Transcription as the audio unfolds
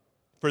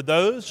For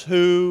those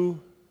who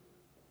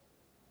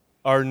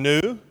are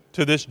new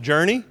to this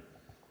journey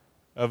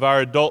of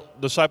our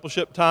adult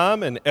discipleship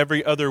time, and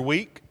every other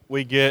week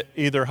we get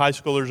either high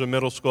schoolers or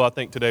middle school. I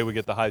think today we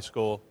get the high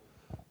school.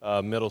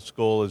 Middle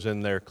school is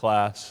in their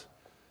class.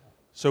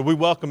 So we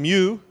welcome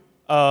you,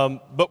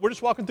 but we're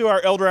just walking through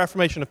our Elder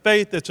Affirmation of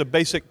Faith. It's a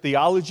basic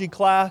theology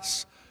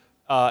class.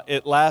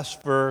 It lasts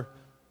for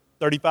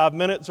 35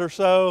 minutes or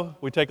so.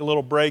 We take a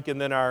little break,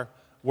 and then our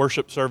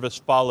worship service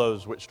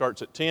follows, which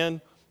starts at 10.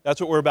 That's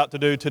what we're about to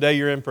do. Today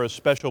you're in for a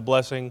special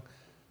blessing.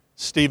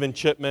 Stephen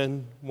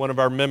Chipman, one of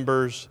our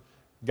members,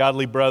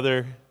 godly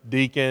brother,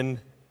 deacon,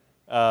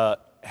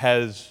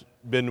 has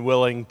been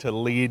willing to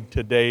lead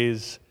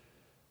today's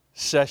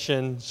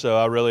session, so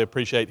I really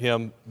appreciate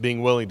him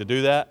being willing to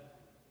do that.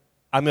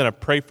 I'm going to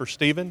pray for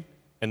Stephen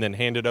and then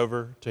hand it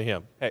over to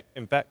him. Hey,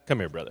 in fact, come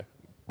here, brother.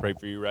 Pray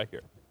for you right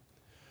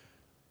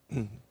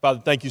here. Father,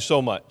 thank you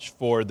so much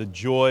for the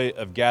joy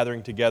of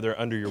gathering together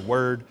under your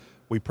word.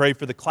 We pray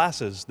for the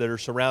classes that are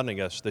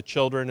surrounding us, the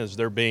children as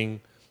they're being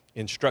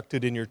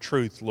instructed in your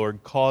truth.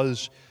 Lord,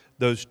 cause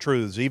those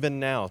truths, even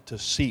now, to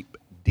seep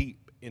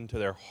deep into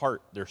their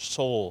heart, their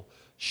soul,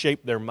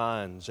 shape their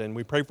minds. And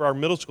we pray for our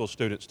middle school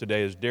students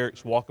today as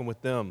Derek's walking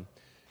with them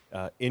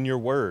in your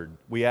word.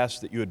 We ask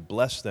that you would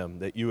bless them,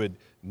 that you would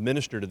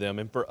minister to them.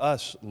 And for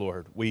us,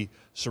 Lord, we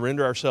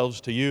surrender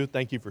ourselves to you.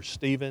 Thank you for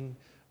Stephen.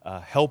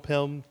 Help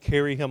him,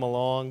 carry him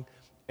along,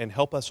 and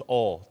help us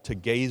all to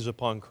gaze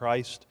upon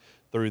Christ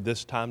through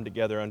this time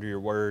together under your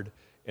word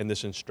and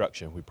this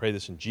instruction. We pray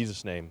this in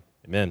Jesus' name.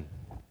 Amen.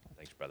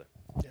 Thanks, brother.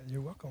 Yeah,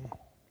 you're welcome.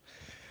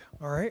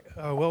 All right.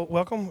 Well,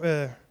 welcome.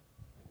 This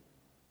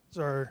is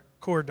our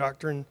core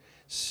doctrine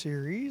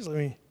series. Let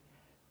me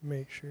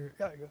make sure.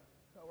 Yeah, go.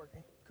 Not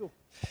working. Cool.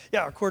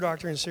 Yeah, our core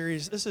doctrine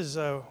series. This is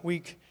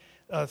week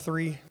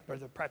 3, or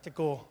the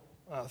practical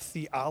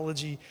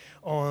theology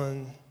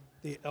on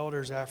the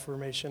Elders'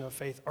 Affirmation of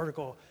Faith,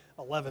 Article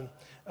 11,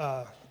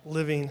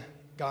 living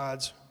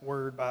God's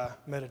Word by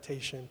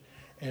meditation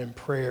and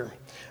prayer.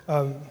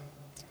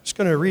 Just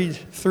going to read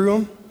through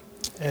them,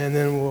 and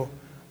then we'll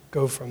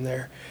go from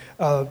there.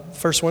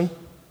 First one,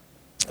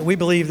 we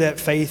believe that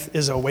faith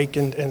is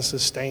awakened and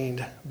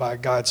sustained by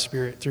God's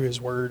Spirit through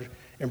His Word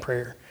and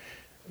prayer.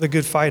 The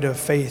good fight of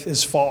faith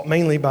is fought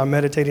mainly by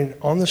meditating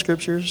on the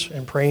Scriptures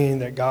and praying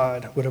that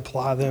God would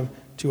apply them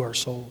to our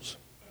souls.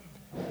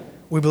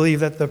 We believe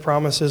that the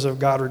promises of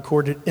God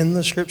recorded in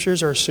the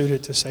Scriptures are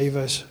suited to save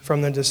us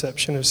from the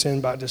deception of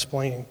sin by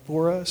displaying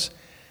for us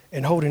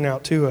and holding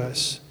out to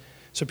us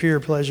superior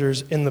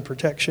pleasures in the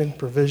protection,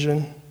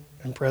 provision,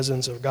 and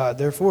presence of God.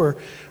 Therefore,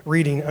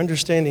 reading,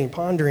 understanding,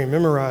 pondering,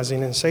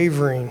 memorizing, and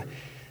savoring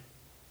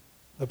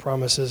the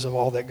promises of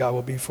all that God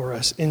will be for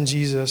us in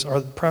Jesus are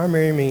the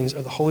primary means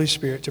of the Holy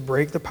Spirit to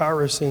break the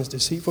power of sin's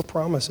deceitful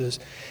promises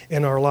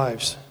in our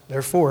lives.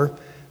 Therefore,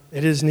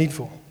 it is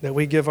needful that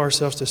we give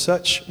ourselves to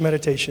such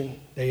meditation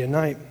day and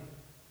night.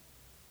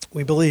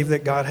 We believe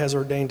that God has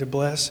ordained to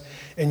bless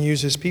and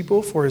use His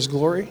people for His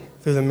glory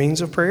through the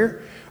means of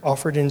prayer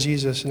offered in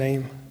Jesus'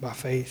 name by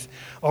faith.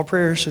 All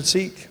prayers should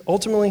seek,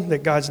 ultimately,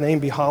 that God's name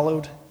be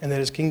hallowed and that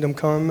His kingdom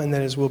come and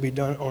that His will be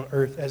done on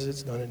earth as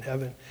it's done in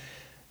heaven.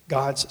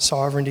 God's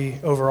sovereignty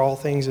over all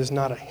things is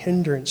not a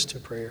hindrance to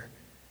prayer,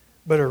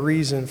 but a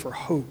reason for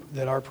hope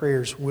that our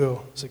prayers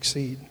will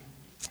succeed.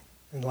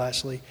 And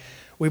lastly,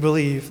 we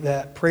believe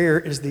that prayer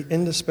is the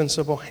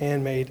indispensable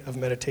handmaid of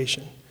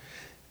meditation.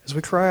 As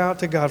we cry out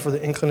to God for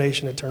the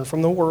inclination to turn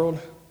from the world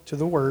to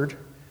the Word,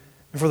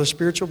 and for the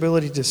spiritual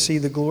ability to see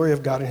the glory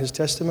of God in His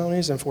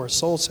testimonies, and for a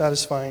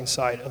soul-satisfying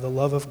sight of the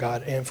love of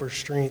God, and for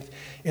strength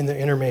in the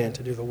inner man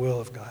to do the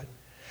will of God.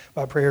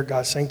 By prayer,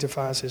 God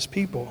sanctifies His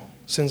people,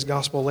 sends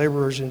gospel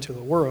laborers into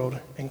the world,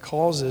 and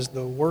causes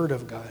the Word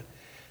of God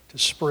to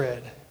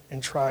spread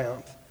and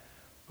triumph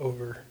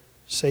over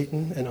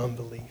Satan and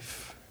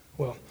unbelief.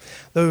 Well,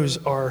 those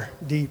are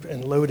deep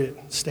and loaded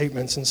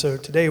statements. And so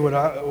today what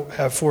I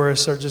have for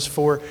us are just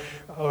 4,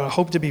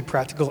 hope to be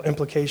practical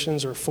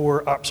implications or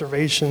 4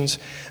 observations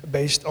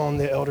based on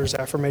the Elders'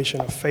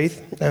 Affirmation of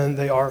Faith. And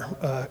they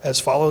are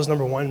as follows.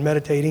 Number 1,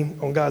 meditating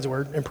on God's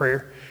Word and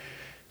prayer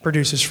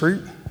produces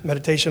fruit.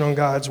 Meditation on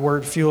God's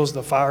Word fuels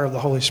the fire of the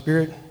Holy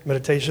Spirit.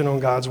 Meditation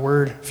on God's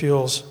Word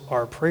fuels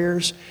our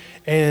prayers.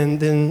 And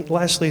then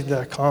lastly,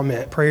 the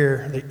comment,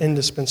 prayer, the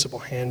indispensable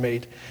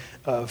handmaid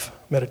of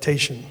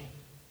meditation.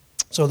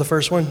 So the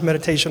first one,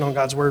 meditation on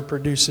God's Word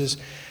produces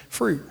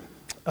fruit.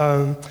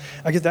 I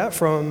get that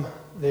from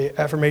the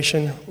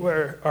affirmation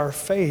where our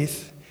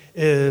faith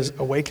is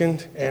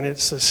awakened and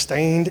it's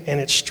sustained and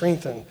it's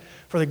strengthened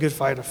for the good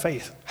fight of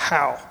faith.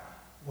 How?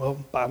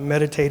 Well, by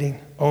meditating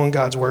on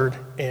God's Word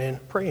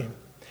and praying.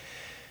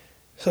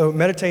 So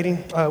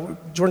meditating,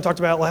 Jordan talked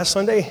about last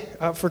Sunday.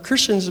 For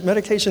Christians,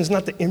 meditation is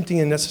not the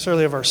emptying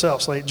necessarily of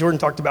ourselves. Like Jordan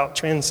talked about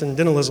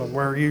transcendentalism,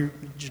 where you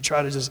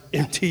try to just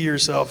empty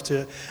yourself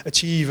to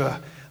achieve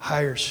a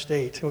higher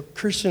state. Well,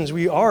 Christians,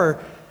 we are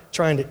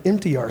trying to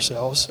empty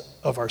ourselves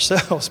of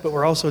ourselves, but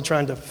we're also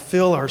trying to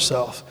fill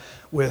ourselves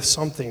with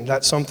something.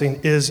 That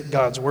something is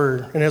God's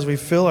Word. And as we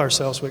fill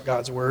ourselves with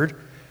God's Word,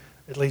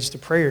 It leads to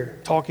prayer,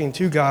 talking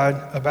to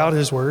God about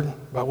his word,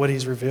 about what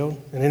he's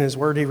revealed. And in his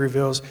word, he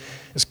reveals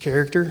his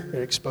character.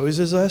 It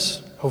exposes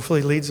us,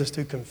 hopefully leads us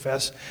to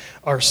confess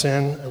our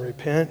sin and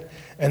repent,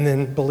 and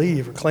then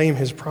believe or claim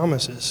his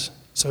promises.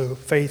 So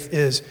faith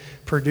is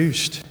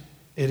produced.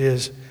 It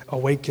is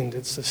awakened.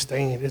 It's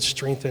sustained. It's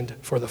strengthened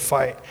for the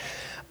fight.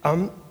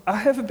 I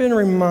have been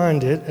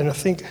reminded, and I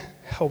think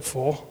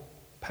helpful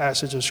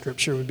passage of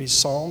scripture would be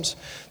Psalms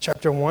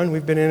chapter 1.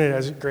 We've been in it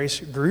as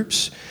grace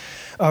groups.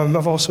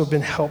 I've also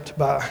been helped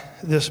by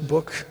this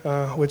book,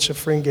 which a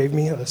friend gave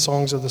me,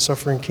 Songs of the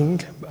Suffering King,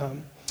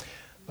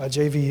 by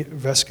J.V.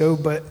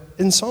 Vesco. But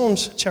in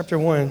Psalms chapter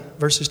 1,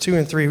 verses 2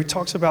 and 3, he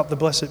talks about the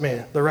blessed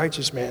man, the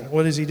righteous man.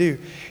 What does he do?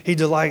 He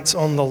delights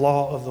on the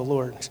law of the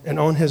Lord, and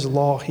on his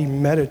law he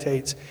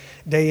meditates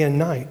day and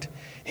night.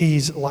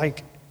 He's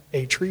like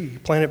a tree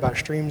planted by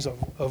streams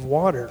of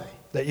water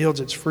that yields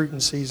its fruit in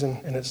season,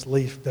 and its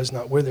leaf does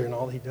not wither, and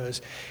all he does,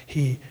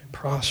 he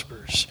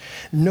prospers.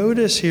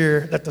 Notice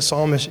here that the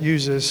psalmist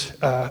uses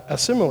a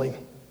simile.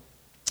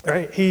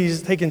 Right?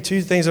 He's taking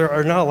two things that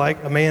are not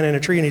alike, a man and a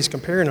tree, and he's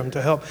comparing them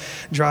to help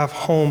drive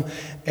home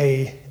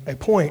a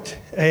point.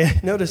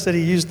 And notice that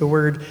he used the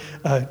word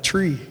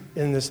tree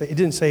in this. He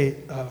didn't say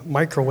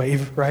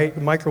microwave, right?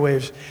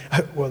 Microwaves,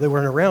 well, they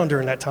weren't around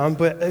during that time,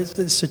 but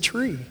it's a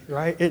tree,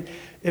 right?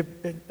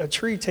 A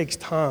tree takes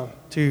time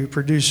to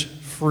produce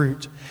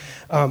fruit,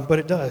 but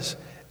it does.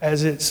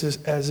 As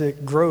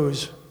it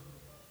grows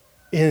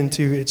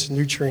into its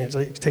nutrients,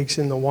 it takes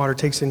in the water,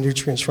 takes in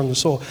nutrients from the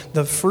soil.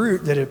 The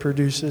fruit that it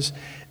produces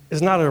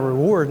is not a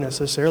reward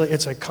necessarily,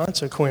 it's a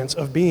consequence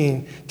of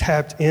being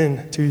tapped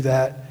into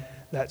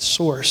that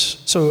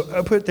source. So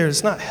I put there,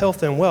 it's not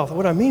health and wealth.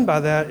 What I mean by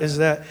that is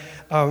that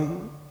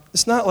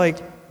it's not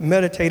like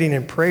meditating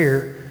and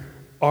prayer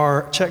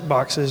are check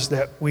boxes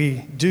that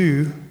we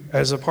do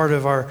as a part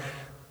of our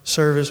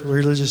service,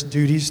 religious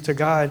duties to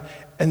God.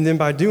 And then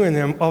by doing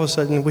them, all of a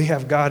sudden we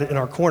have God in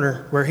our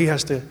corner where he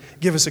has to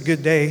give us a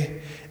good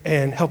day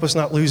and help us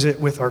not lose it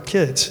with our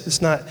kids.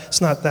 It's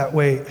not that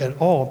way at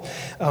all.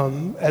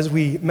 As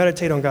we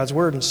meditate on God's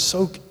word and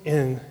soak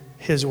in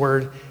his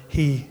word,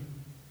 he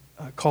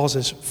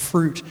causes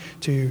fruit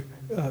to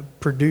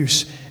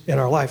produce in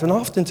our life. And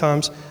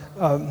oftentimes,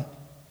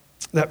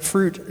 that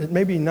fruit, it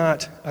maybe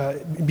not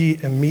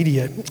be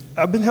immediate.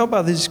 I've been helped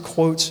by these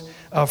quotes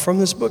from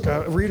this book.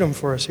 I'll read them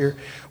for us here.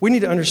 We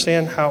need to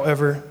understand,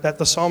 however, that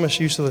the psalmist's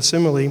use of the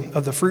simile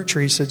of the fruit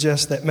tree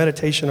suggests that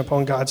meditation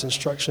upon God's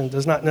instruction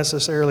does not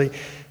necessarily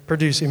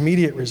produce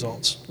immediate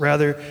results.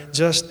 Rather,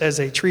 just as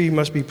a tree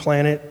must be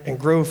planted and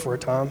grow for a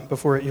time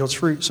before it yields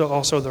fruit, so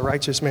also the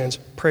righteous man's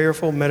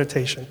prayerful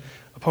meditation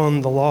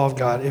upon the law of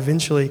God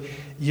eventually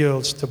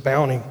yields to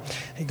bounty.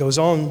 He goes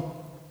on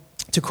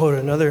to quote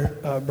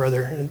another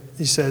brother, and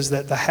he says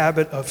that the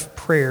habit of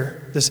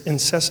prayer, this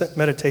incessant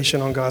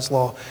meditation on God's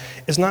law,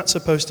 is not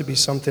supposed to be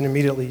something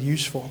immediately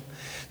useful.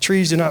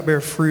 Trees do not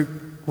bear fruit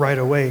right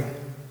away.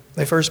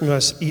 They first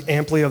must eat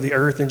amply of the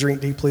earth and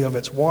drink deeply of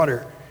its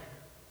water.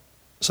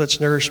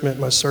 Such nourishment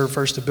must serve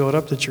first to build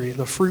up the tree.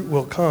 The fruit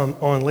will come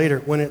on later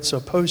when it's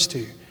supposed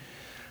to.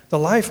 The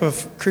life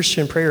of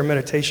Christian prayer and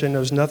meditation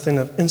knows nothing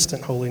of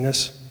instant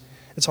holiness.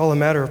 It's all a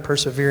matter of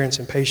perseverance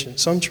and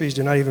patience. Some trees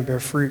do not even bear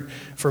fruit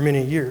for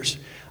many years.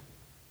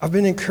 I've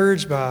been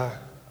encouraged by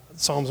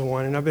Psalms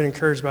 1, and I've been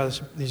encouraged by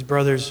these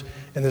brothers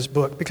in this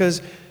book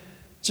because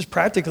just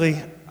practically,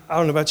 I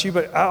don't know about you,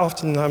 but I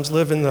oftentimes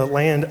live in the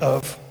land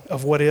of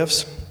what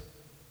ifs.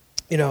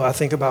 You know, I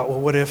think about, well,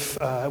 what if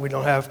we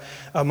don't have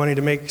money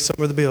to make some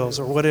of the bills?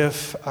 Or what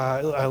if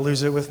I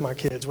lose it with my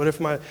kids? What if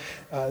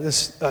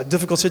this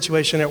difficult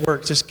situation at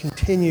work just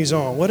continues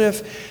on? What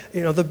if,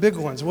 the big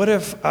ones? What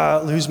if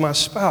I lose my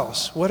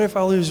spouse? What if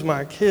I lose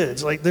my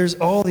kids? Like, there's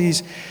all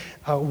these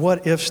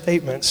what if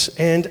statements.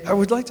 And I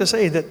would like to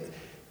say that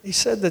he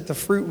said that the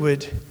fruit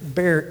would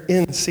bear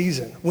in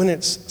season when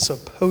it's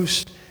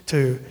supposed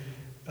to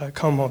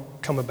come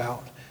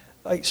about.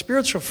 Like,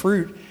 spiritual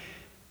fruit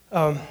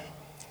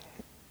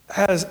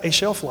has a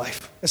shelf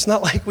life. It's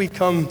not like we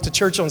come to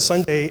church on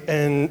Sunday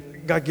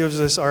and God gives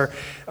us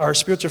our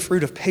spiritual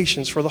fruit of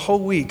patience for the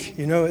whole week.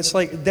 It's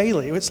like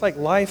daily. It's like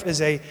life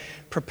is a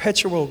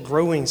perpetual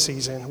growing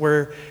season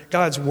where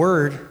God's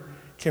word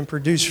can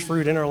produce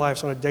fruit in our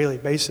lives on a daily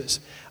basis.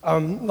 A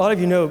lot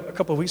of you know, a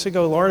couple of weeks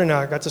ago, Lauren and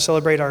I got to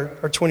celebrate our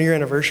 20-year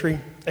anniversary,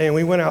 and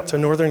we went out to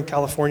Northern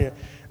California,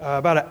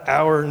 about an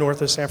hour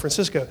north of San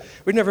Francisco.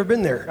 We'd never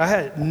been there. I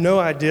had no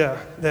idea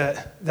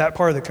that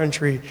part of the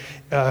country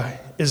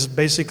is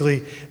basically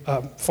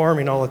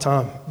farming all the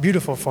time.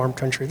 Beautiful farm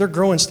country. They're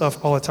growing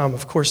stuff all the time.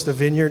 Of course, the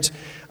vineyards,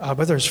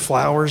 but there's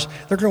flowers.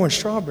 They're growing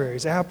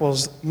strawberries,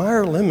 apples,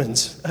 Meyer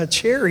lemons,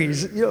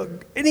 cherries,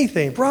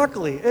 anything,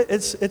 broccoli.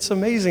 It's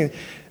amazing.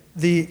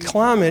 The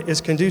climate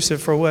is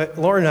conducive for what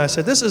Lauren and I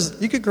said.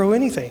 You could grow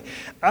anything.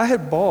 I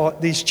had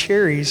bought these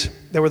cherries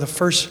that were the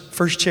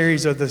first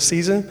cherries of the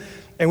season,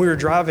 And we were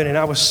driving, and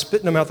I was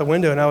spitting them out the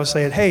window, and I was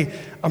saying, hey,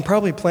 I'm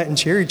probably planting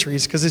cherry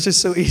trees because it's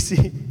just so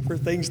easy for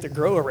things to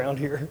grow around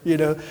here,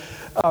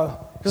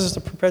 because it's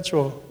a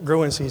perpetual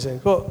growing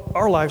season. Well,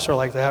 our lives are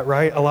like that,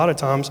 right? A lot of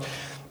times,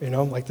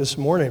 like this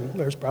morning,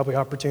 there's probably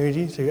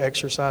opportunity to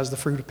exercise the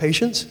fruit of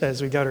patience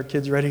as we got our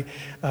kids ready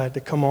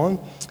to come on.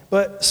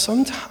 But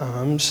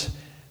sometimes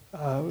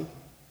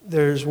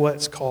there's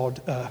what's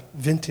called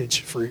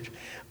vintage fruit.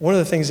 One of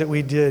the things that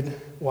we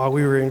did while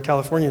we were in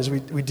California is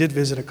we did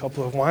visit a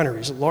couple of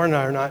wineries. Lauren and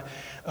I are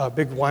not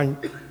big wine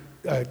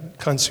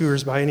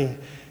connoisseurs by any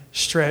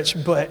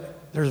stretch, but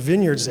there's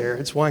vineyards there.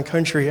 It's wine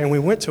country, and we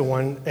went to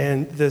one,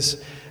 and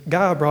this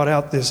guy brought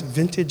out this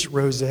vintage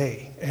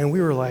rosé, and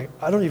we were like,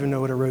 I don't even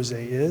know what a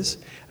rosé is.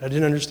 I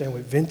didn't understand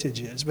what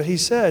vintage is, but he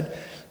said,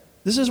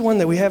 this is one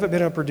that we haven't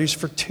been able to produce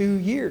for 2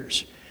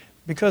 years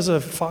because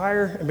of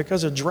fire and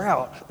because of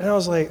drought. And I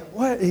was like,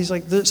 what? He's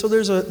like, so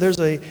there's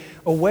a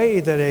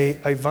way that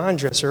a vine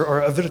dresser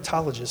or a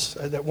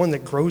vitiologist, that one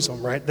that grows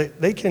them, right?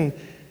 They can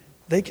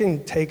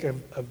take a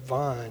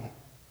vine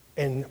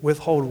and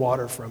withhold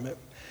water from it.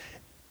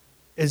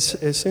 It's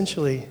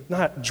essentially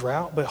not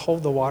drought, but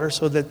hold the water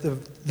so that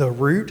the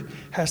root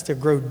has to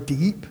grow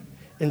deep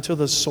into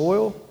the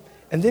soil.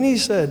 And then he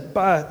said,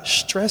 by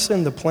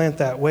stressing the plant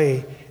that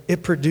way,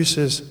 it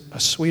produces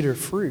a sweeter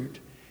fruit,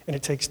 and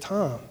it takes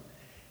time.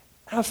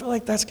 And I feel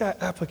like that's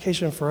got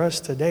application for us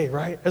today,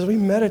 right? As we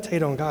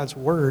meditate on God's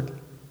word,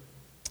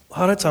 a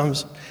lot of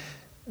times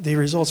the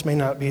results may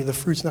not be, the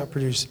fruit's not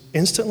produced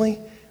instantly,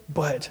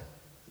 but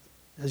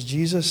as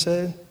Jesus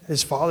said,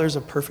 his Father is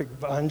a perfect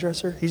vine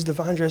dresser. He's the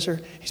vine dresser.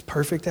 He's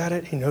perfect at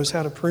it. He knows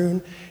how to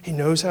prune. He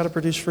knows how to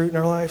produce fruit in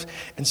our lives.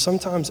 And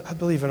sometimes, I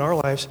believe in our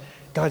lives,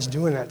 God's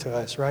doing that to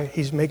us, right?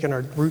 He's making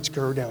our roots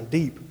grow down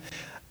deep.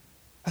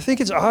 I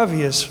think it's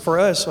obvious for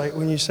us, like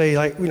when you say,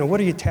 like, what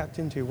are you tapped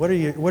into? What are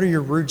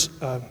your roots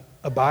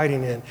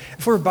abiding in?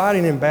 If we're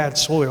abiding in bad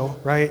soil,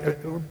 right,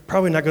 we're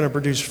probably not going to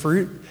produce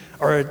fruit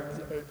or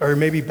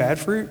maybe bad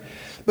fruit.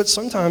 But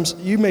sometimes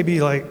you may be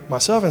like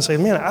myself and say,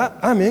 man,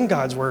 I'm in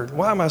God's word.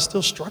 Why am I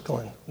still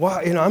struggling?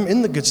 Why, I'm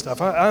in the good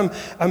stuff. I'm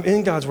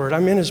in God's word.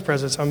 I'm in his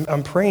presence.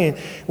 I'm praying.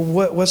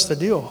 What's the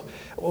deal?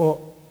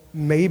 Well,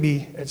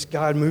 maybe it's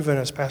God moving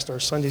us past our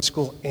Sunday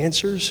school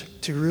answers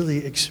to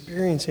really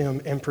experience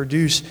him and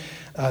produce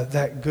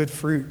that good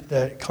fruit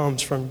that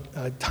comes from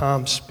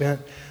time spent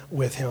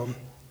with him.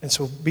 And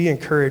so be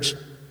encouraged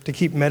to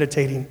keep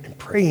meditating and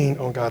praying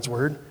on God's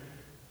word,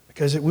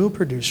 because it will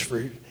produce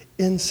fruit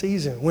in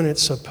season when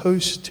it's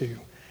supposed to.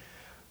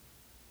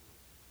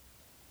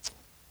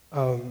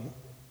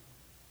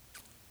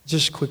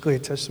 Just quickly, a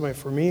testimony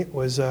for me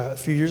was a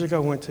few years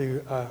ago. I went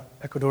to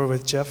Ecuador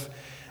with Jeff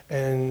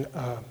and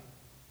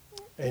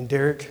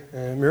Derek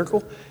and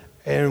Miracle,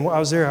 and while I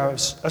was there, I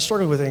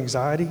struggled with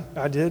anxiety.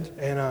 I did,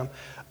 and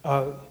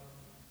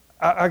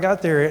I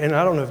got there, and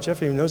I don't know if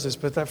Jeff even knows this,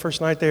 but that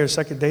first night there,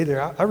 second day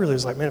there, I really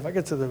was like, man, if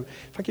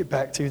I get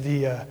back to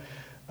the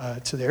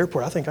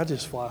airport, I think I'd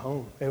just fly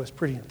home. It was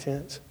pretty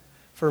intense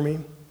for me.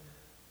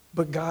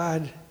 But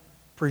God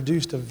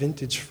produced a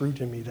vintage fruit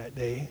in me that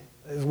day.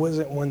 It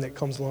wasn't one that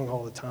comes along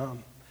all the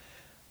time.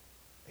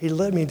 He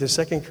led me to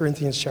 2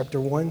 Corinthians chapter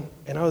 1,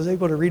 and I was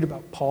able to read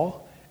about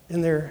Paul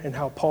in there and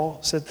how Paul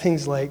said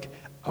things like,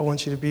 I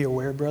want you to be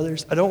aware,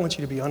 brothers. I don't want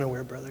you to be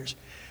unaware, brothers.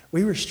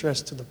 We were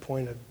stressed to the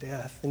point of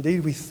death.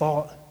 Indeed, we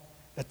thought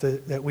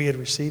that we had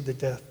received the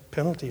death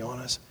penalty on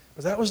us.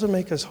 But that was to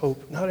make us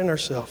hope, not in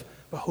ourselves,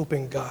 but hope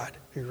in God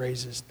who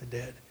raises the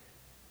dead.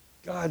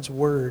 God's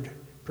word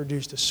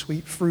produced a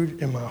sweet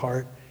fruit in my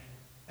heart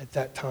at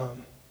that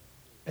time.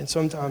 And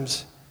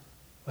sometimes,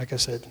 like I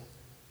said,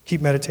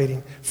 keep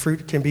meditating.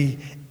 Fruit can be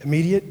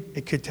immediate.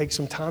 It could take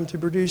some time to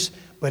produce,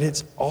 but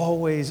it's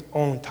always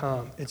on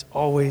time. It's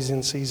always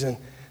in season.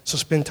 So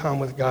spend time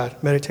with God,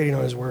 meditating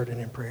on his word and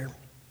in prayer.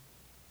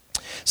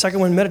 Second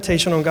one,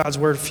 meditation on God's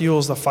word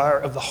fuels the fire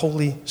of the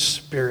Holy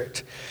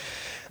Spirit.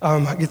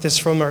 I get this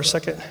from our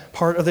second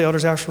part of the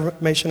Elders'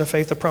 Affirmation of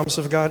Faith. The promise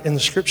of God in the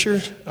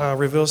Scriptures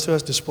reveals to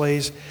us,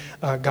 displays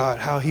God,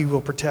 how he will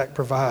protect,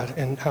 provide,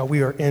 and how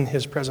we are in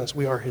his presence.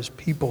 We are his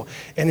people.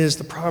 And it is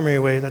the primary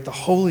way that the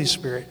Holy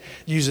Spirit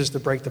uses to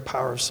break the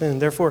power of sin.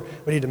 Therefore,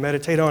 we need to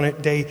meditate on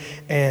it day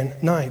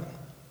and night.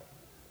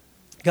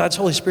 God's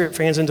Holy Spirit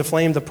fans into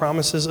flame the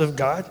promises of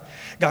God.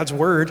 God's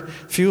word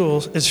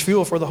is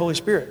fuel for the Holy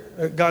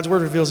Spirit. God's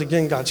word reveals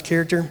again God's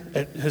character,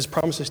 his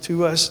promises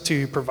to us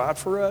to provide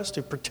for us,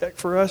 to protect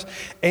for us,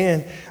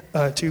 and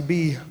to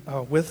be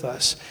with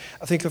us.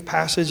 I think of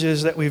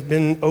passages that we've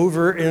been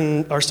over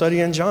in our study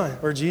in John,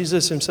 where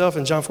Jesus himself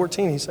in John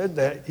 14, he said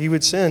that he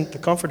would send the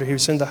Comforter, he would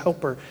send the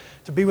Helper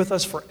to be with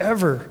us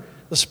forever,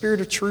 the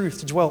Spirit of truth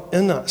to dwell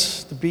in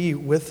us, to be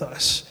with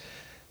us.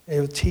 It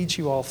will teach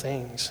you all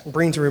things,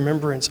 bring to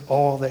remembrance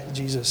all that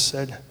Jesus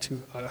said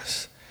to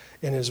us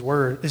in his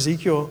word.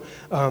 Ezekiel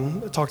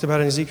talked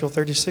about in Ezekiel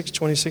 36,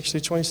 26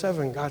 through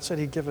 27. God said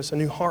he'd give us a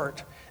new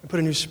heart and put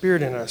a new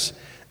spirit in us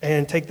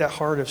and take that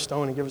heart of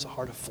stone and give us a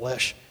heart of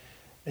flesh.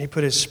 And he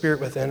put his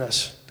spirit within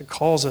us that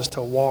calls us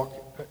to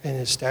walk in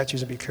his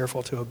statutes and be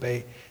careful to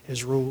obey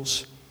his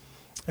rules.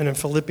 And in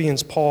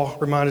Philippians, Paul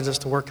reminded us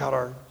to work out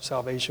our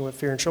salvation with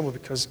fear and trembling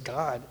because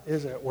God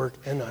is at work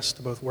in us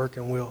to both work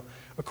and will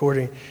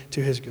according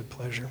to his good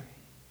pleasure.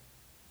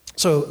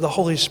 So the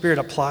Holy Spirit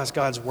applies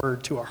God's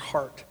word to our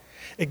heart.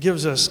 It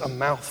gives us a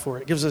mouth for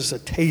it. It gives us a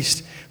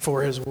taste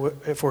for his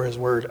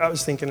word. I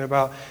was thinking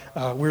about,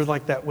 we're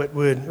like that wet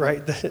wood,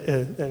 right?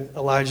 And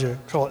Elijah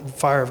called it the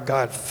fire of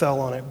God,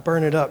 fell on it,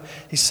 burn it up.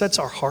 He sets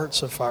our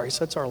hearts afire. He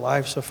sets our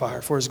lives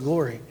afire for his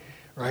glory,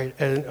 right?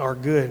 And our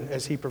good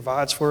as he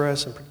provides for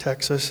us and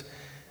protects us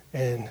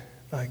and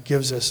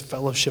gives us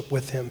fellowship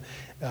with him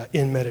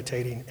in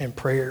meditating and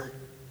prayer.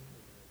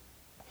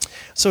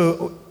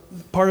 So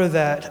part of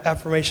that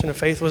affirmation of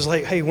faith was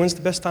like, hey, when's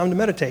the best time to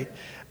meditate?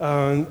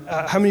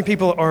 How many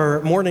people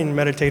are morning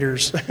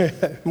meditators?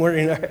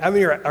 How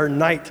many are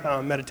night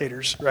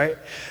meditators, right?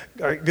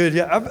 All right, good.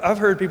 Yeah, I've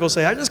heard people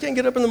say, I just can't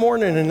get up in the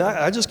morning and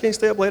I just can't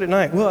stay up late at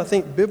night. Well, I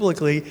think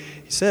biblically,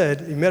 he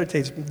said he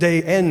meditates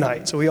day and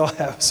night, so we all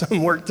have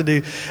some work to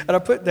do. And I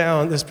put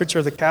down this picture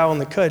of the cow and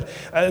the cud.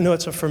 I know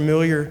it's a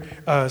familiar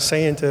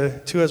saying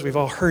to us. We've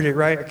all heard it,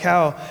 right? A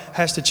cow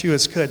has to chew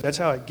its cud. That's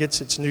how it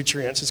gets its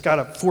nutrients. It's got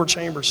a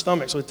 4-chamber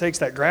stomach, so it takes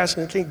that grass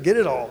and it can't get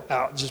it all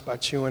out just by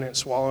chewing it and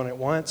swallowing it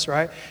once,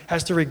 right?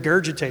 Has to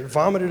regurgitate,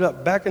 vomit it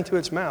up back into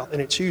its mouth,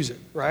 and it chews it,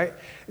 right?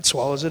 It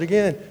swallows it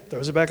again,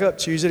 throws it back up,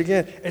 chews it again.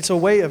 It's a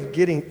way of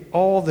getting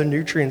all the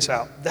nutrients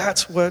out.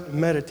 That's what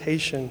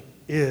meditation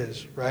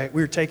is, right?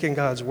 We're taking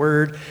God's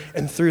word,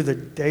 and through the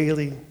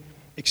daily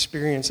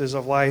experiences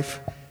of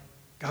life,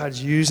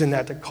 God's using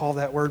that to call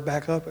that word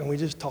back up, and we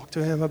just talk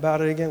to him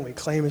about it again. We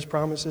claim his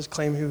promises,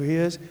 claim who he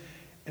is,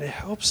 and it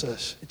helps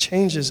us. It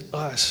changes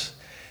us,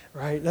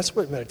 right? That's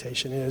what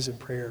meditation is in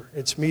prayer.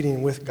 It's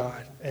meeting with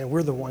God, and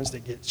we're the ones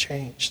that get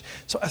changed.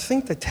 So I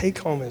think the take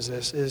home is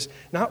this, is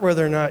not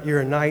whether or not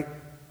you're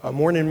a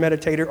morning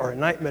meditator or a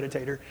night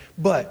meditator,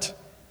 but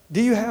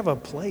do you have a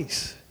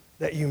place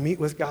that you meet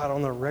with God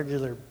on a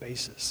regular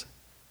basis?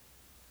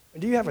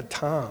 And do you have a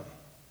time?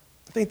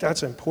 I think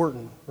that's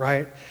important,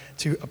 right,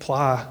 to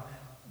apply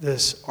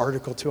this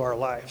article to our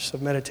lives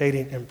of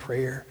meditating and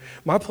prayer.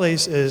 My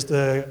place is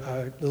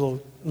the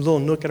little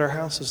nook at our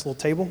house, this little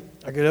table.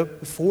 I get up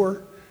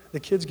before the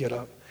kids get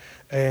up,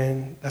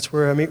 and that's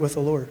where I meet with the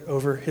Lord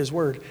over his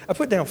word. I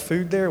put down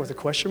food there with a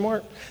question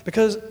mark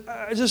because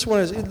I just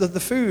want to, the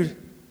food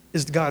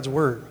is God's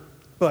word,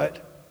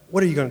 but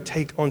what are you going to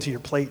take onto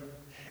your plate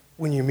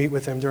when you meet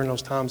with him during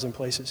those times and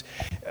places?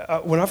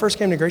 When I first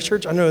came to Grace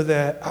Church, I know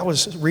that I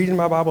was reading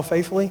my Bible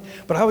faithfully,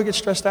 but I would get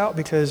stressed out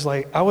because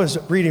I was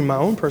reading my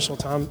own personal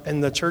time,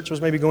 and the church was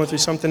maybe going through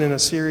something in a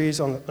series,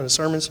 on a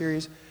sermon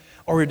series,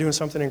 or we were doing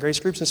something in Grace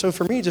groups. And so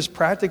for me, just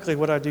practically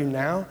what I do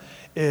now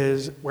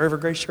is wherever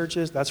Grace Church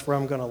is, that's where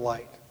I'm going to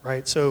light,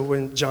 right? So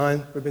when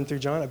we've been through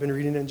John, I've been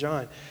reading in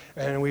John,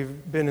 and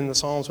we've been in the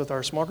Psalms with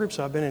our small group,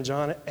 so I've been in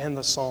John and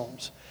the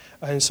Psalms.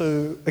 And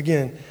so,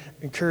 again,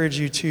 encourage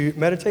you to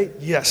meditate.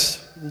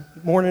 Yes,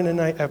 morning and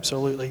night,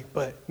 absolutely.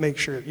 But make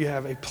sure you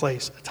have a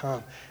place, a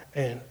time,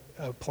 and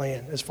a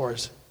plan as far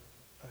as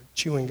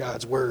chewing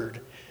God's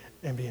word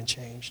and being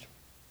changed.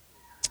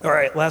 All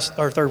right,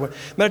 our third one.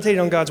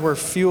 Meditating on God's word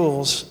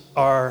fuels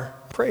our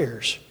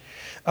prayers.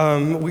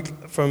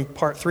 From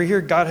part 3 here,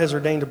 God has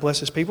ordained to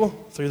bless his people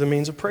through the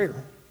means of prayer.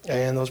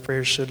 And those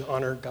prayers should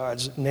honor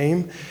God's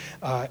name.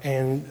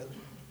 And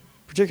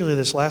particularly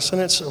this last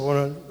sentence, I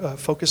want to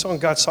focus on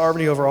God's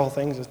sovereignty over all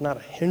things. It's not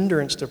a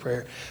hindrance to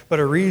prayer, but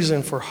a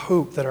reason for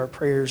hope that our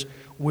prayers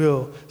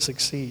will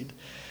succeed.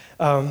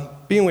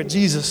 Being with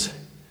Jesus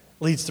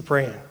leads to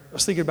praying. I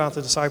was thinking about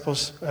the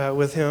disciples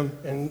with him,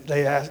 and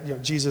they asked,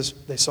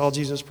 they saw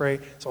Jesus pray,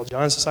 saw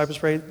John's disciples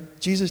pray.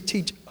 Jesus,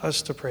 teach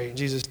us to pray, and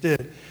Jesus did.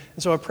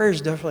 And so our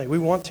prayers definitely, we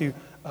want to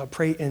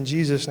pray in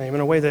Jesus' name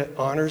in a way that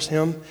honors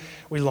him.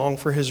 We long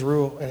for his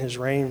rule and his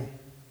reign.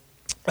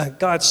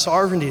 God's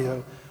sovereignty,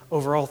 though,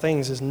 over all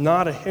things is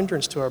not a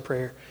hindrance to our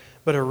prayer,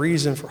 but a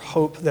reason for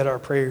hope that our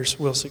prayers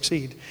will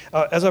succeed.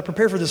 As I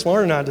prepare for this,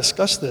 Lauren and I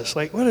discussed this.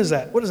 What is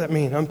that? What does that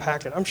mean?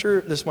 Unpack it. I'm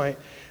sure this might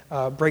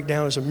break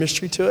down as a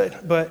mystery to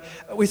it, but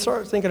we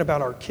started thinking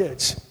about our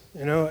kids.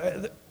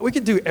 We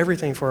could do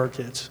everything for our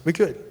kids. We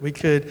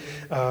could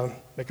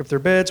make up their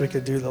beds. We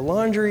could do the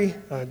laundry,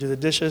 do the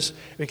dishes.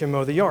 We can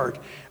mow the yard.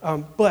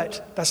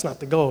 But that's not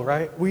the goal,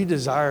 right? We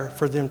desire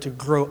for them to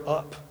grow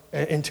up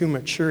into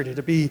maturity,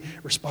 to be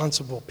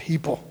responsible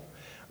people,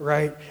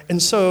 right?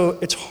 And so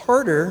it's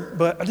harder,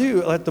 but I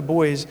do let the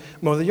boys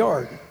mow the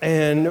yard.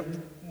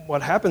 And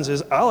what happens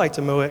is I like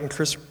to mow it in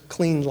crisp,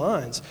 clean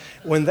lines.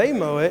 When they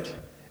mow it,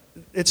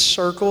 it's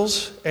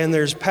circles, and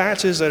there's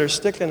patches that are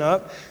sticking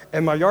up,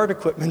 and my yard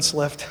equipment's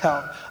left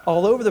out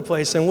all over the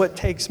place. And what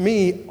takes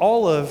me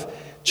all of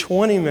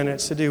 20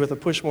 minutes to do with a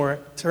push mower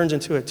turns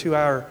into a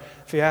 2-hour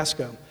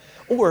fiasco.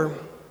 Or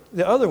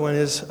the other one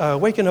is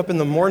waking up in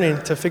the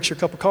morning to fix your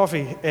cup of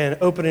coffee and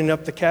opening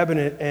up the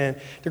cabinet and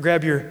to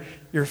grab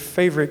your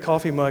favorite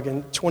coffee mug,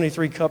 and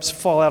 23 cups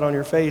fall out on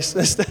your face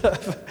and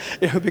stuff,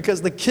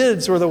 because the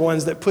kids were the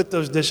ones that put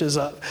those dishes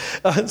up.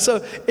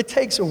 So it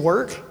takes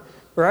work,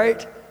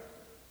 right?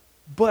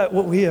 But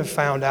what we have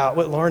found out,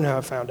 what Lauren and I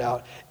have found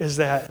out, is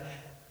that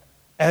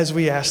as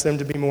we ask them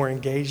to be more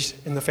engaged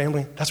in the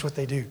family, that's what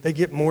they do. They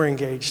get more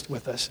engaged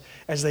with us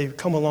as they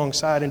come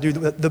alongside and do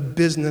the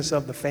business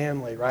of the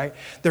family, right?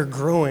 They're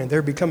growing.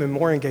 They're becoming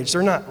more engaged.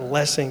 They're not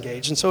less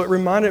engaged. And so it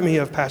reminded me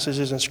of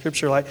passages in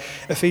Scripture like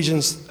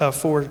Ephesians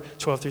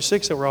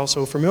 4:12-6 that we're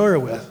also familiar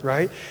with,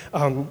 right?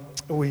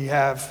 We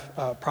have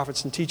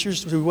prophets and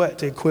teachers to do what?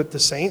 To equip the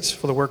saints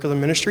for the work of the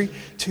ministry,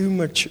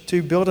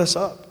 to build us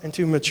up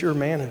into mature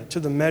manhood, to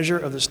the measure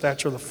of the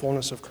stature of the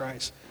fullness of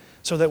Christ,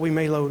 so that we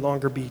may no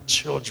longer be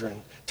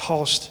children,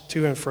 tossed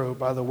to and fro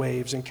by the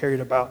waves and carried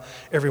about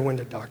every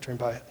wind of doctrine,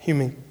 by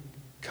human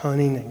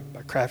cunning and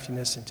by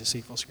craftiness and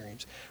deceitful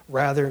schemes.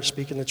 Rather,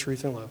 speaking the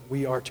truth in love,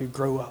 we are to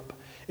grow up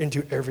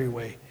into every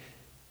way,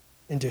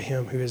 into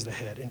Him who is the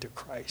head, into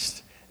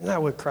Christ. Isn't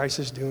that what Christ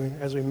is doing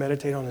as we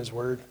meditate on His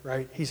Word,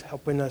 right? He's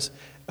helping us.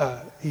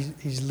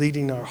 He's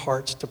leading our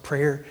hearts to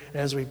prayer.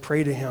 And as we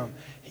pray to Him,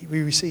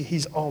 we see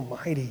He's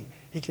almighty.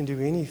 He can do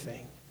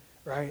anything,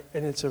 right?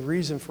 And it's a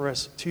reason for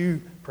us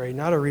to pray,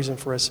 not a reason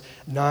for us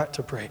not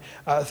to pray.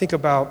 Think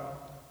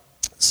about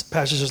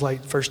passages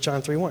like 1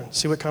 John 3:1.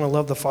 See what kind of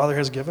love the Father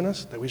has given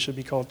us, that we should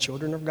be called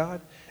children of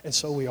God. And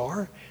so we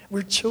are.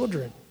 We're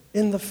children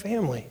in the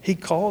family. He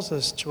calls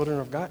us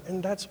children of God,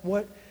 and that's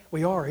what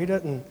we are. He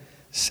doesn't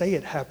say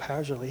it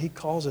haphazardly. He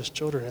calls us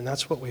children, and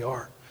that's what we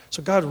are.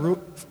 So God's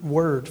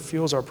Word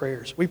fuels our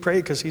prayers. We pray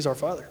because He's our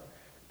Father,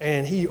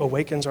 and He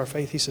awakens our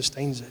faith. He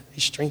sustains it. He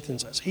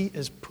strengthens us. He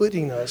is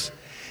putting us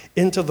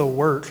into the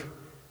work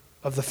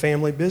of the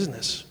family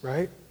business,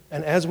 right?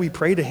 And as we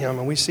pray to Him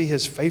and we see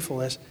His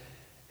faithfulness,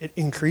 it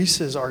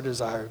increases our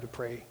desire to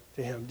pray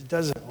to Him. It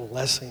doesn't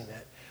lessen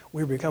it.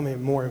 We're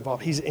becoming more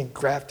involved. He's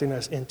engrafting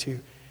us into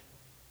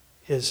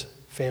His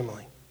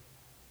family.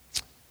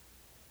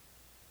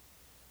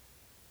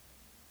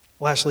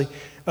 Lastly,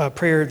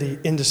 prayer, the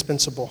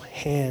indispensable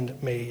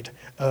handmaid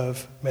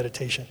of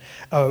meditation.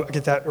 I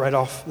get that right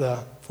off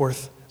the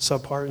fourth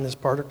subpart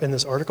in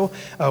this article.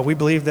 We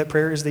believe that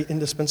prayer is the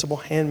indispensable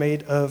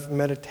handmaid of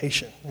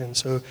meditation. And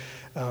so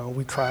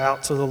we cry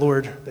out to the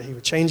Lord that He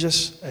would change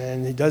us,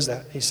 and He does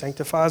that. He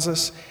sanctifies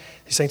us.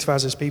 He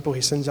sanctifies His people.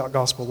 He sends out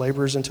gospel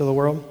laborers into the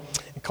world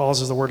and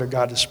causes the word of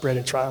God to spread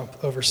and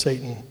triumph over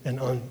Satan and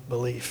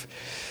unbelief.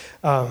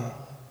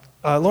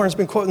 Lauren's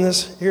been quoting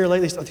this here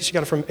lately. I think she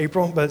got it from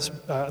April, but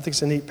I think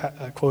it's a neat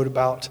quote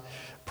about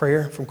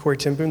prayer from Corrie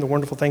ten Boom. The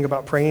wonderful thing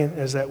about praying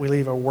is that we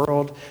leave a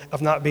world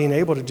of not being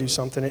able to do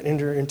something and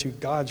enter into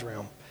God's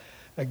realm.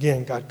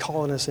 Again, God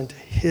calling us into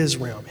His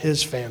realm,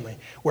 His family,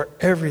 where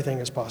everything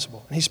is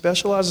possible. And He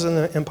specializes in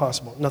the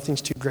impossible.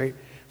 Nothing's too great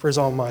for His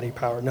almighty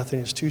power. Nothing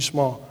is too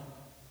small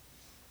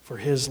for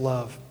His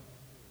love.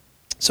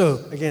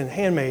 So, again,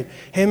 handmaid.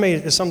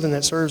 Handmaid is something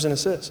that serves and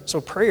assists.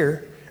 So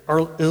prayer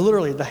are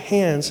literally the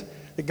hands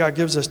that God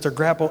gives us to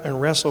grapple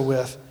and wrestle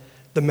with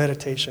the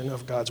meditation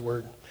of God's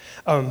Word.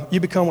 You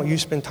become what you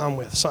spend time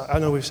with. So I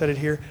know we've said it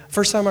here.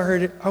 First time I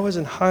heard it, I was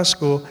in high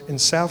school in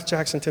South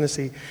Jackson,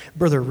 Tennessee.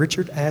 Brother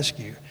Richard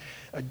Askew,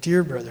 a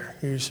dear brother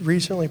who's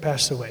recently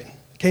passed away,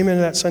 came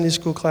into that Sunday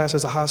school class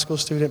as a high school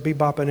student,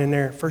 bebopping in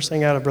there. First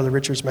thing out of Brother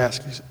Richard's mouth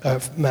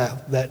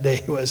that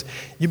day was,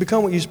 "You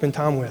become what you spend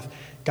time with."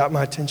 Got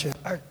my attention.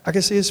 I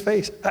could see his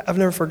face. I've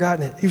never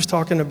forgotten it. He was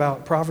talking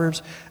about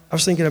Proverbs. I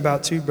was thinking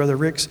about, too, Brother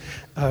Rick's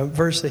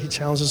verse that he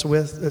challenges us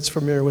with that's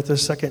familiar with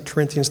us, 2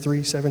 Corinthians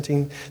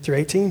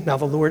 3:17-18. Now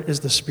the Lord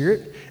is the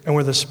Spirit, and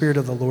where the Spirit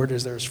of the Lord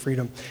is, there is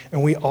freedom.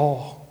 And we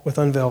all, with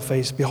unveiled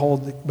face,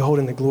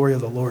 beholding the glory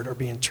of the Lord, are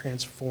being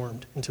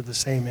transformed into the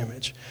same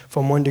image,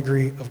 from one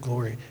degree of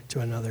glory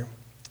to another.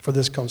 For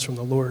this comes from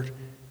the Lord,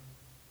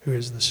 who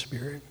is the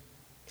Spirit.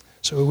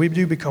 So we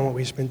do become what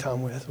we spend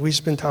time with. We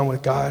spend time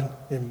with God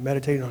and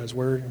meditating on His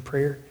Word and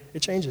prayer.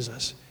 It changes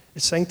us.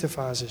 It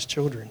sanctifies His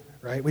children,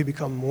 right? We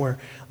become more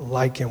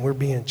like Him. We're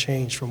being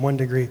changed from one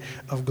degree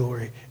of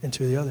glory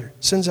into the other.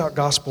 Sends out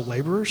gospel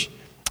laborers.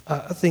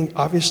 I think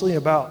obviously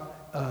about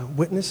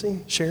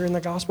witnessing, sharing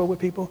the gospel with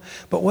people.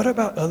 But what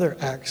about other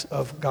acts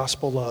of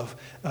gospel love?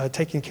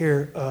 Taking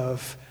care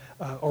of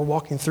or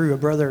walking through a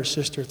brother or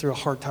sister through a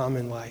hard time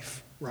in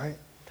life, right?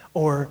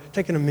 Or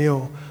taking a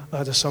meal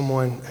to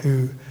someone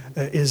who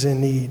is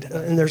in need.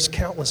 And there's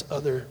countless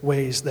other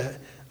ways that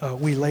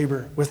we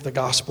labor with the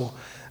gospel.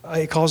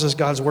 It causes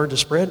God's Word to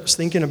spread. I was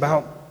thinking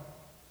about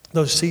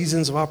those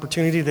seasons of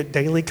opportunity that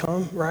daily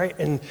come, right?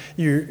 And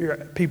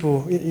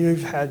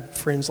you've had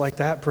friends like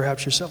that,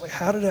 perhaps yourself. Like,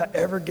 how did I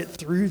ever get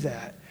through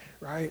that,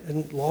 right?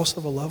 And loss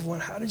of a loved one,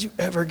 how did you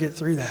ever get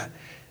through that?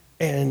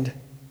 And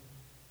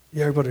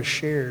you're able to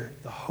share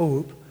the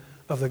hope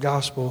of the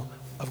gospel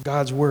of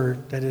God's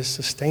Word that is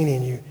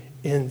sustaining you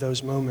in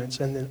those moments.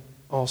 And then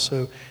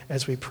also,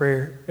 as we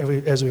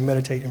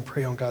meditate and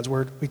pray on God's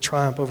Word, we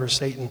triumph over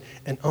Satan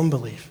and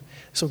unbelief.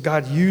 So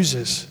God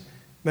uses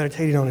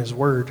meditating on His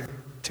Word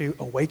to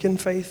awaken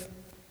faith.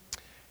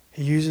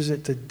 He uses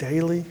it to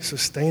daily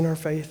sustain our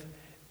faith.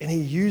 And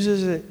He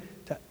uses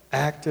it to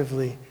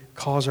actively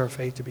cause our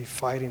faith to be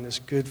fighting this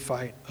good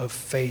fight of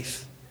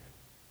faith.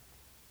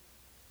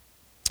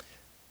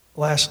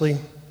 Lastly,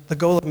 the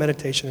goal of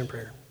meditation and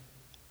prayer.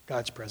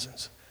 God's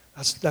presence.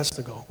 That's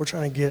the goal. We're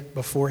trying to get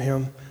before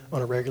him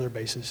on a regular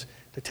basis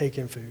to take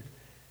in food.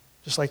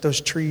 Just like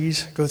those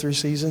trees go through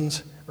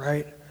seasons,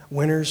 right?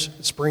 Winters,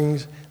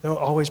 springs, they don't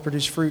always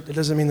produce fruit. It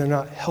doesn't mean they're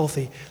not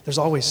healthy. There's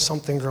always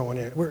something growing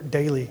in it. We're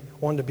daily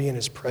wanting to be in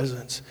his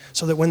presence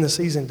so that when the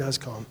season does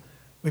come,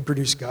 we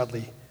produce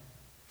godly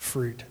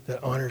fruit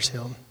that honors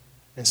him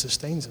and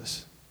sustains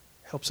us,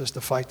 helps us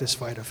to fight this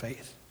fight of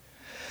faith.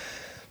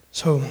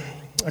 So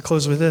I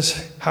close with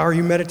this. How are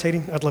you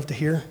meditating? I'd love to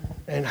hear.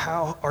 And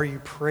how are you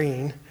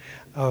praying?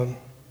 Do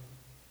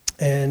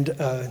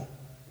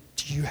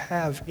you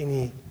have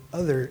any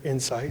other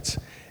insights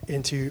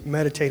into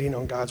meditating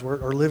on God's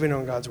word or living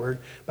on God's word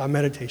by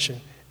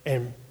meditation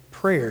and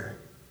prayer?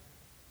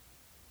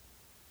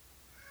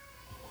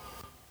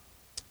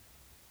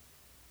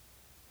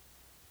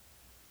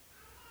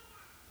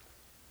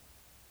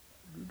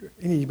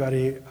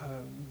 Anybody?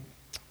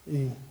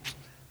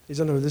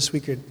 I know this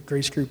week at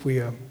Grace Group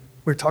we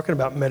were talking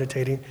about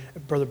meditating.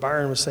 Brother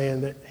Byron was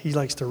saying that he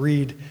likes to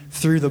read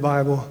through the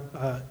Bible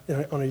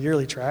on a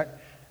yearly track,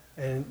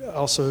 and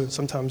also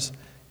sometimes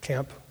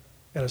camp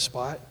at a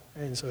spot.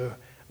 And so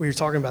we were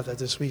talking about that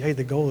this week. Hey,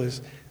 the goal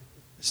is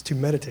to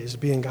meditate, is to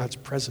be in God's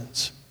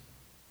presence.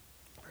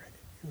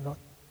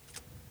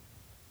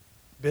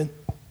 Ben?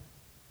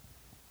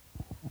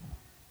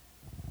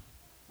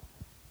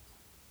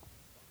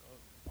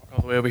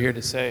 All the way over here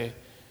to say,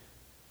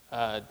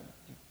 you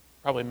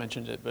probably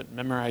mentioned it, but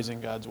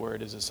memorizing God's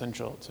word is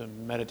essential to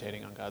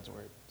meditating on God's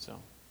word. So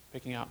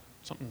picking out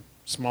something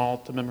small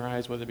to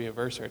memorize, whether it be a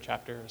verse or a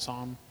chapter or a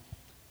psalm,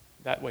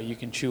 that way you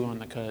can chew on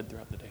the cud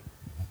throughout the day.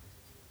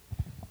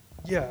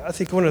 Yeah, I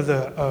think one of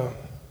the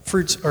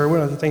fruits, or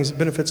one of the things,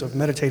 benefits of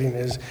meditating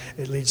is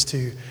it leads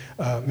to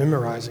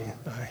memorizing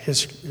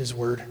his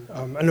word.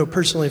 I know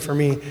personally for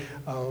me,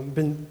 I'd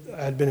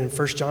been in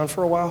 1 John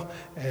for a while,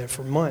 and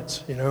for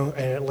months, and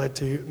it led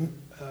to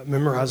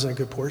memorizing a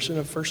good portion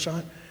of 1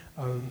 John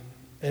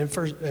and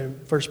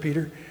 1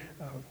 Peter,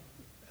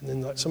 and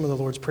then some of the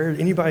Lord's Prayer.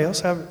 Anybody else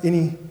have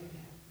any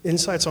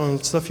insights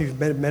on stuff you've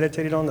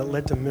meditated on that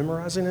led to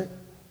memorizing it?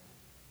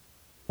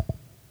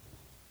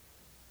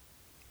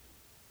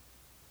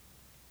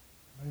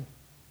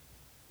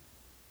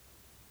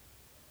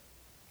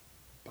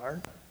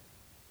 Byron?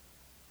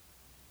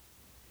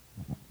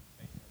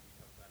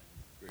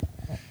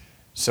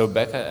 So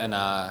Becca and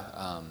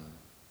I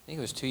think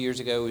it was 2 years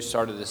ago, we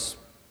started this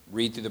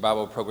Read Through the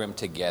Bible program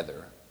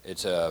together.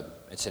 It's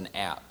an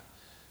app,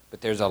 but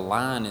there's a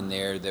line in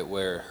there that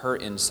where her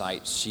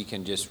insights, she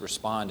can just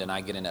respond and I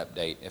get an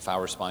update. If I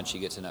respond, she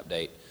gets an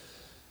update.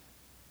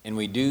 And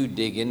we do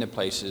dig into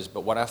places,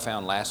 but what I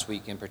found last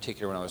week in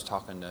particular when I was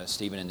talking to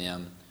Stephen and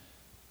them,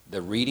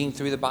 the reading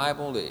through the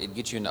Bible, it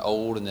gets you in the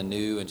Old and the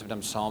New and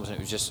sometimes Psalms, and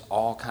it was just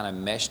all kind of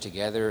meshed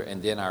together.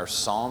 And then our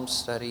Psalm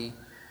study,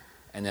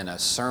 and then a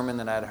sermon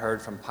that I'd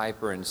heard from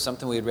Piper, and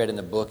something we had read in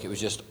the book, it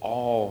was just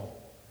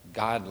all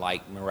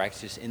God-like,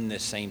 miraculous in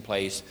this same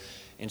place.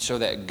 And so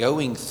that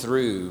going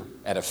through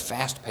at a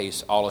fast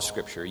pace all of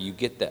Scripture, you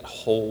get that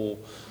whole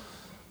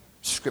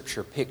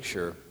Scripture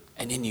picture,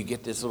 and then you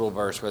get this little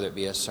verse, whether it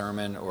be a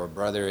sermon or a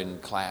brother in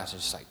class,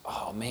 it's just like,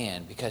 oh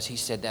man, because he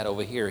said that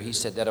over here, he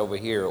said that over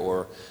here,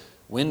 or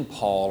when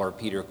Paul or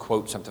Peter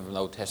quote something from the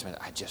Old Testament,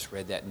 I just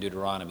read that in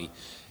Deuteronomy.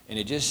 And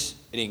it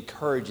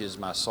encourages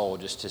my soul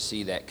just to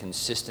see that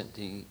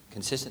consistency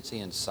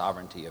and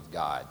sovereignty of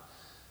God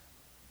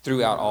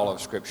throughout all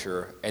of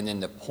Scripture, and then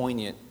the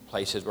poignant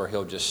places where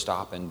he'll just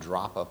stop and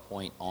drop a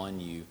point on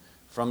you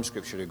from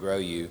Scripture to grow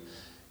you.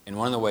 And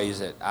one of the ways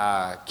that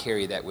I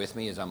carry that with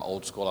me is I'm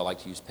old school. I like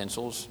to use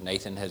pencils.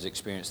 Nathan has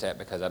experienced that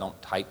because I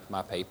don't type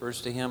my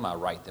papers to him. I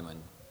write them in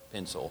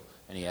pencil,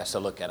 and he has to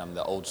look at them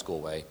the old school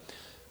way.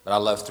 But I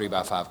love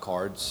 3x5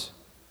 cards.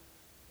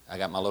 I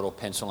got my little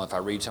pencil, and if I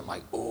read something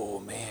like, oh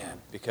man,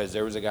 because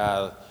there was a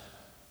guy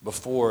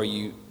before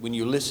when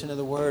you listen to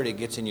the word, it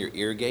gets in your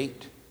ear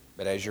gate,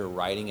 but as you're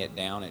writing it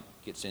down, it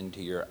gets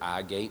into your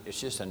eye gate.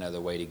 It's just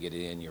another way to get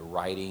it in. You're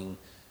writing,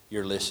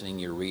 you're listening,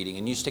 you're reading,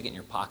 and you stick it in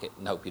your pocket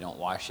and hope you don't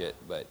wash it,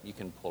 but you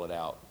can pull it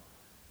out.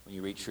 When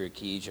you reach for your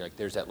keys, you're like,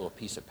 there's that little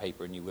piece of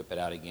paper, and you whip it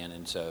out again.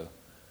 And so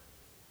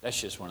that's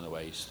just one of the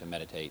ways to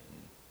meditate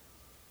and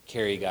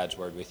carry God's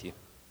word with you.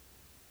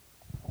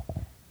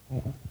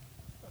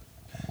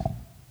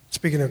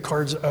 Speaking of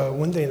cards,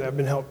 one thing that I've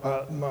been helped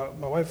by,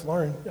 my wife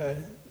Lauren,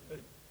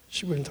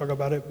 she wouldn't talk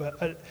about it,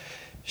 but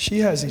she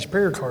has these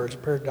prayer cards,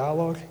 prayer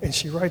dialogue, and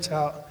she writes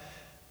out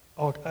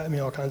all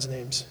kinds of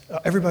names,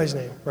 everybody's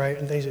name, right,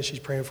 and things that she's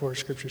praying for,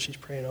 scripture she's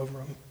praying over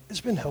them.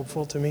 It's been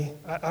helpful to me.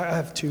 I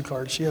have 2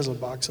 cards. She has a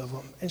box of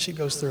them, and she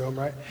goes through them,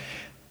 right?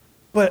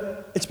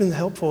 But it's been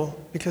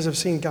helpful because I've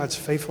seen God's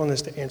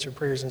faithfulness to answer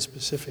prayers in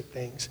specific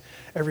things,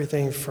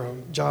 everything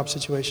from job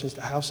situations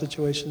to house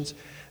situations,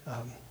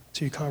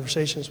 to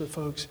conversations with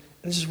folks,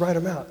 and just write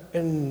them out.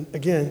 And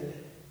again,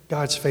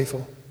 God's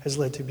faithful has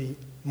led to be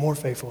more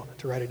faithful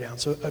to write it down.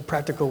 So a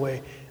practical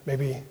way,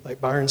 maybe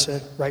like Byron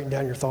said, writing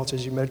down your thoughts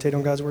as you meditate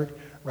on God's word,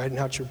 writing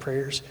out your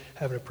prayers,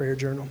 having a prayer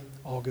journal,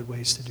 all good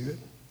ways to do it.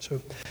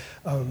 So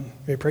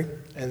may I pray?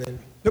 And then,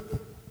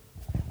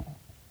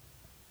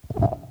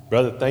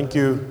 Brother, thank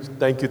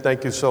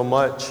you so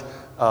much.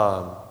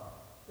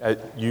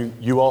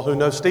 You all who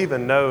know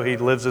Stephen know he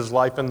lives his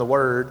life in the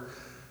Word,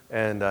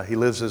 and he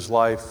lives his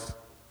life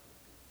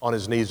on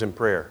his knees in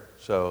prayer.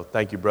 So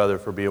thank you, brother,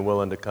 for being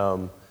willing to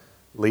come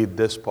lead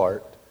this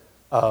part.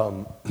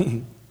 I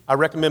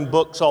recommend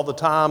books all the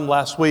time.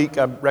 Last week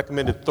I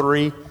recommended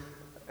 3,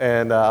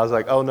 and I was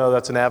like, oh no,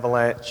 that's an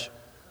avalanche.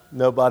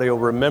 Nobody will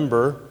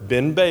remember.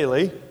 Ben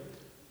Bailey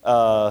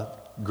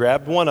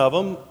grabbed one of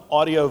them,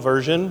 audio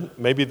version,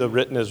 maybe the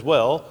written as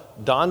well,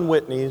 Don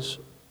Whitney's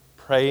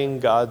Praying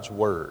God's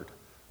Word.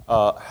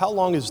 How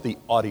long is the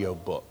audio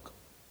book?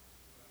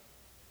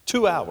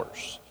 2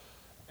 hours.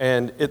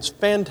 And it's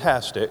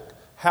fantastic.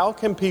 How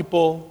can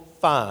people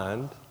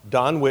find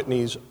Don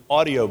Whitney's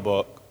audio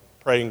book,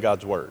 Praying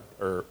God's Word,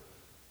 or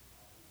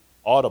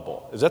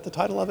Audible? Is that the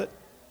title of it?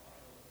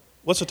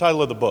 What's the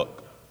title of the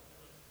book?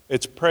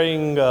 It's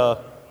Praying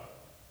the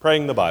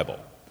Bible.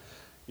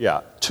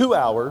 Yeah, 2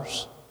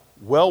 hours,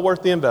 well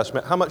worth the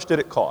investment. How much did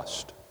it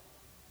cost?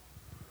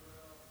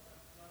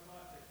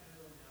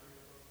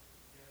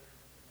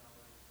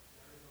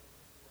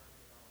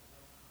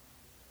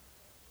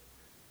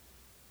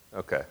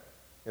 Okay,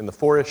 in the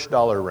 $4-ish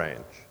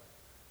range.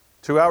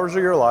 2 hours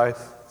of your life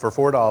for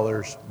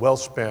 $4, well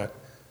spent.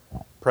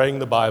 Praying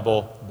the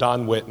Bible,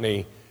 Don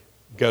Whitney,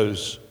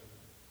 goes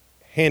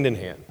hand in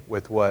hand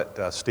with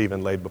what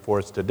Stephen laid before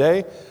us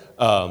today.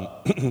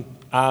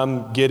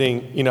 I'm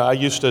getting, I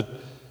used to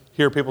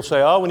hear people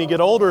say, oh, when you get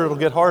older, it'll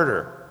get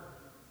harder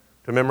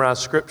to memorize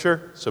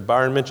Scripture. So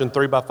Byron mentioned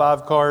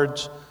 3x5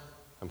 cards.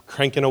 I'm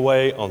cranking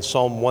away on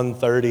Psalm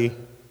 130.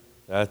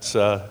 That's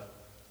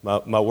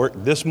my work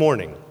this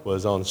morning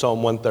was on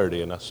Psalm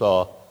 130, and I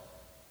saw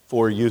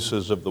 4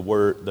 uses of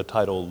the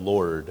title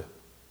Lord,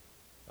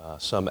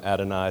 some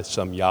Adonai,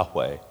 some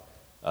Yahweh,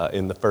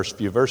 in the first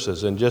few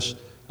verses. And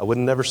I would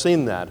have never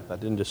seen that if I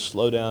didn't just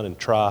slow down and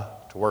try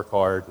to work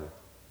hard. And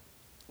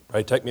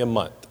probably take me a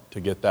month to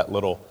get that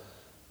little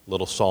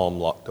psalm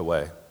locked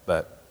away.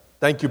 But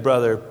thank you,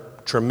 brother.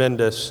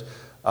 Tremendous.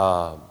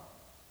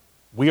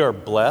 We are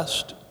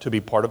blessed to be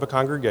part of a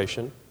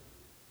congregation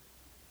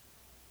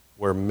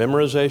where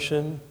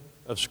memorization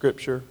of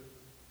Scripture,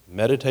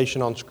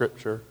 meditation on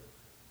Scripture,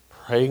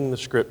 praying the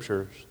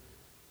Scriptures,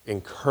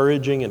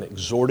 encouraging and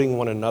exhorting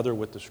one another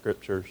with the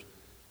Scriptures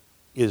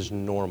is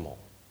normal.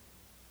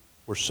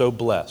 We're so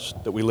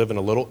blessed that we live in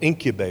a little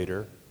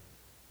incubator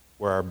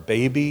where our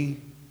baby,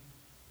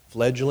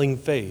 fledgling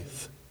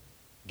faith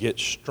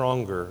gets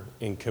stronger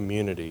in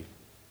community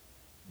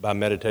by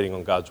meditating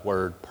on God's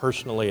Word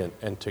personally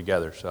and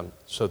together. So I'm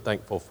so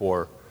thankful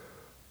for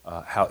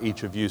how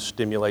each of you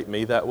stimulate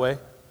me that way,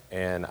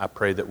 and I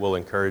pray that we'll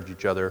encourage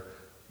each other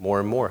more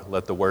and more.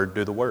 Let the Word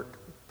do the work.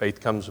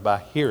 Faith comes by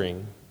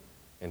hearing,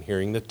 and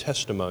hearing the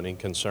testimony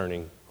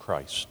concerning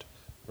Christ.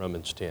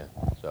 Romans 10.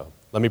 So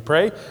let me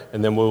pray,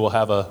 and then we will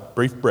have a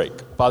brief break.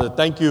 Father,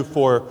 thank you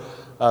for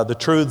the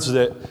truths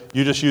that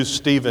you just used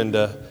Stephen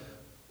to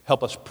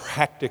help us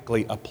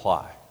practically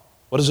apply.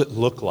 What does it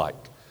look like?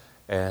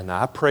 And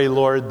I pray,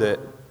 Lord, that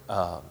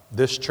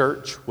this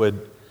church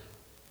would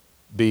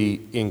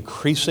be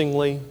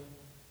increasingly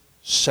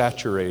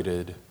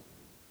saturated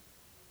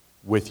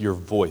with your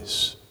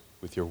voice,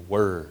 with your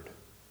word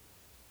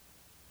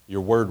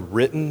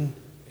written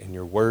and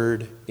your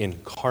word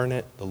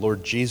incarnate, the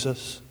Lord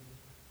Jesus.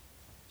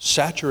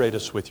 Saturate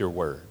us with your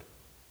word.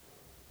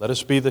 Let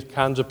us be the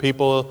kinds of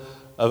people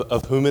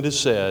of whom it is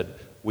said,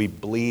 we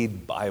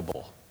bleed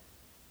Bible.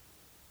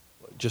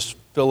 Just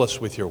fill us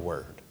with your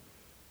word.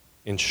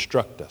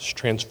 Instruct us,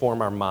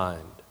 transform our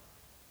mind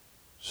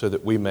so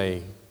that we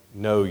may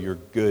know your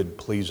good,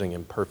 pleasing,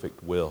 and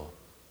perfect will.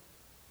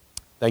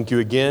 Thank you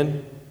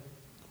again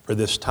for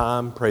this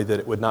time. Pray that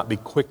it would not be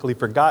quickly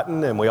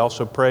forgotten, and we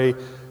also pray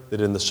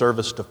that in the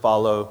service to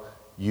follow,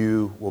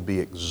 you will be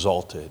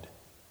exalted.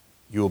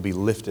 You will be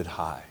lifted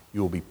high.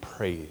 You will be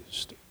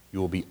praised. You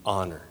will be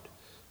honored.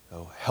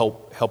 So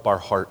help our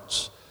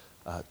hearts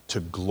to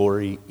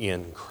glory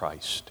in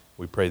Christ.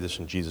 We pray this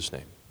in Jesus'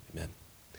 name.